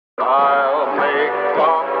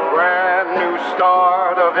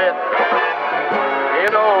it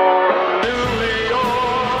in old New York.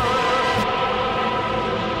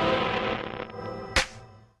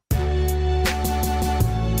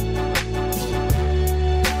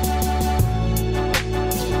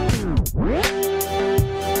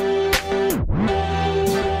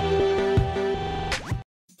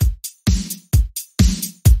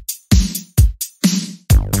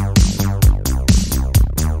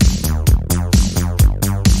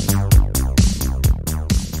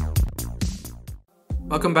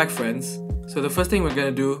 Welcome back, friends. So the first thing we're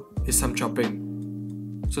gonna do is some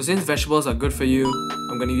chopping. So since vegetables are good for you,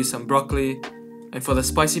 I'm gonna use some broccoli, and for the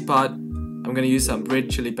spicy part, I'm gonna use some red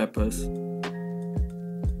chili peppers.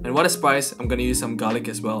 And what a spice, I'm gonna use some garlic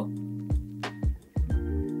as well.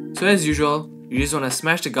 So as usual, you just wanna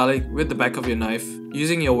smash the garlic with the back of your knife,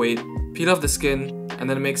 using your weight, peel off the skin, and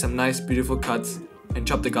then make some nice beautiful cuts and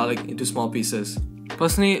chop the garlic into small pieces.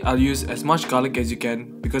 Personally, I'll use as much garlic as you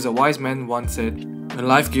can because a wise man once said, when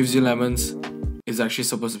life gives you lemons, it's actually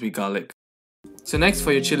supposed to be garlic. So next,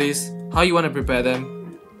 for your chilies, how you want to prepare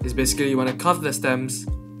them is basically you want to carve the stems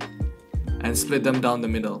and split them down the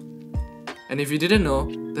middle. And if you didn't know,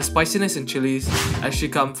 the spiciness in chilies actually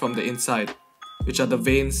come from the inside, which are the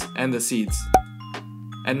veins and the seeds,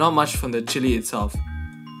 and not much from the chili itself.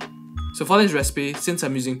 So for this recipe, since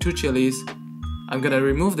I'm using 2 chilies, I'm gonna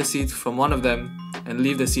remove the seeds from one of them and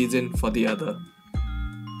leave the seeds in for the other.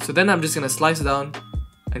 So then I'm just gonna slice down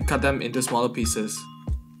and cut them into smaller pieces.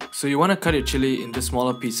 So you wanna cut your chili into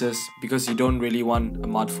smaller pieces because you don't really want a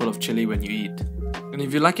mouthful of chili when you eat. And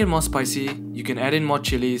if you like it more spicy, you can add in more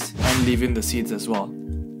chilies and leave in the seeds as well.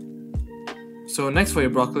 So next, for your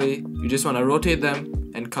broccoli, you just wanna rotate them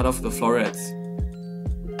and cut off the florets.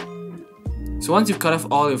 So once you've cut off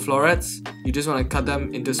all your florets, you just wanna cut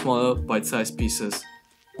them into smaller bite-sized pieces.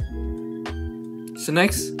 So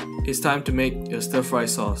next, it's time to make your stir-fry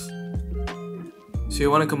sauce. So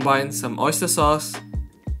you want to combine some oyster sauce,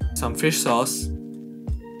 some fish sauce,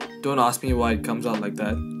 don't ask me why it comes out like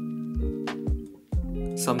that,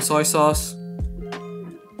 some soy sauce,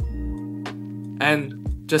 and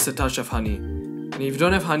just a touch of honey. And if you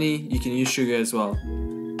don't have honey, you can use sugar as well.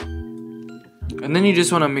 And then you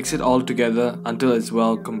just want to mix it all together until it's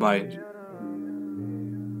well combined.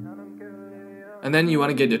 And then you want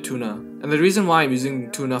to get your tuna. And the reason why I'm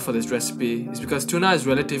using tuna for this recipe is because tuna is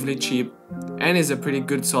relatively cheap and is a pretty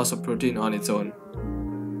good source of protein on its own.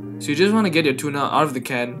 So you just want to get your tuna out of the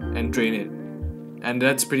can and drain it. And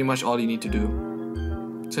that's pretty much all you need to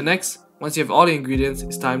do. So next, once you have all the ingredients,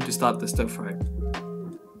 it's time to start the stir fry.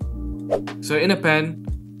 So in a pan,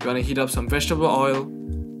 you want to heat up some vegetable oil.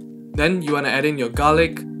 Then you want to add in your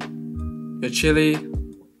garlic, your chili,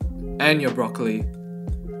 and your broccoli.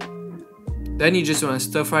 Then you just want to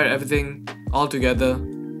stir fry everything all together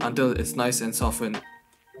until it's nice and softened.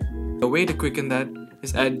 The way to quicken that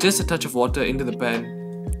is add just a touch of water into the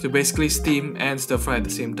pan to basically steam and stir fry at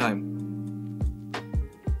the same time.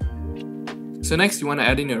 So next, you want to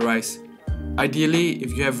add in your rice. Ideally,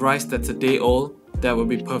 if you have rice that's a day old, that would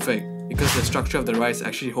be perfect because the structure of the rice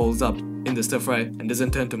actually holds up in the stir fry and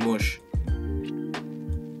doesn't turn to mush.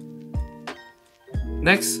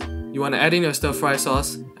 Next, you want to add in your stir fry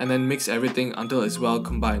sauce and then mix everything until it's well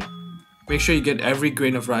combined. Make sure you get every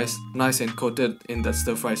grain of rice nice and coated in that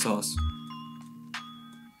stir fry sauce.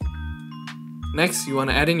 Next, you want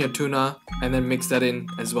to add in your tuna and then mix that in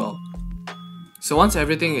as well. So once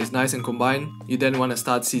everything is nice and combined, you then want to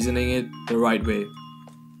start seasoning it the right way.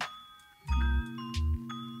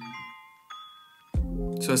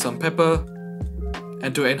 So some pepper,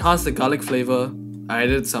 and to enhance the garlic flavor, I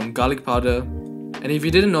added some garlic powder. And if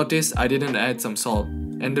you didn't notice, I didn't add some salt.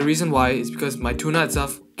 And the reason why is because my tuna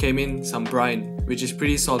itself came in some brine, which is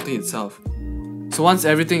pretty salty itself. So once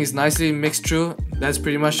everything is nicely mixed through, that's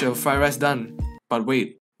pretty much your fried rice done. But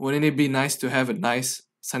wait, wouldn't it be nice to have a nice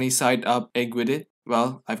sunny side up egg with it?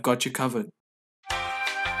 Well, I've got you covered.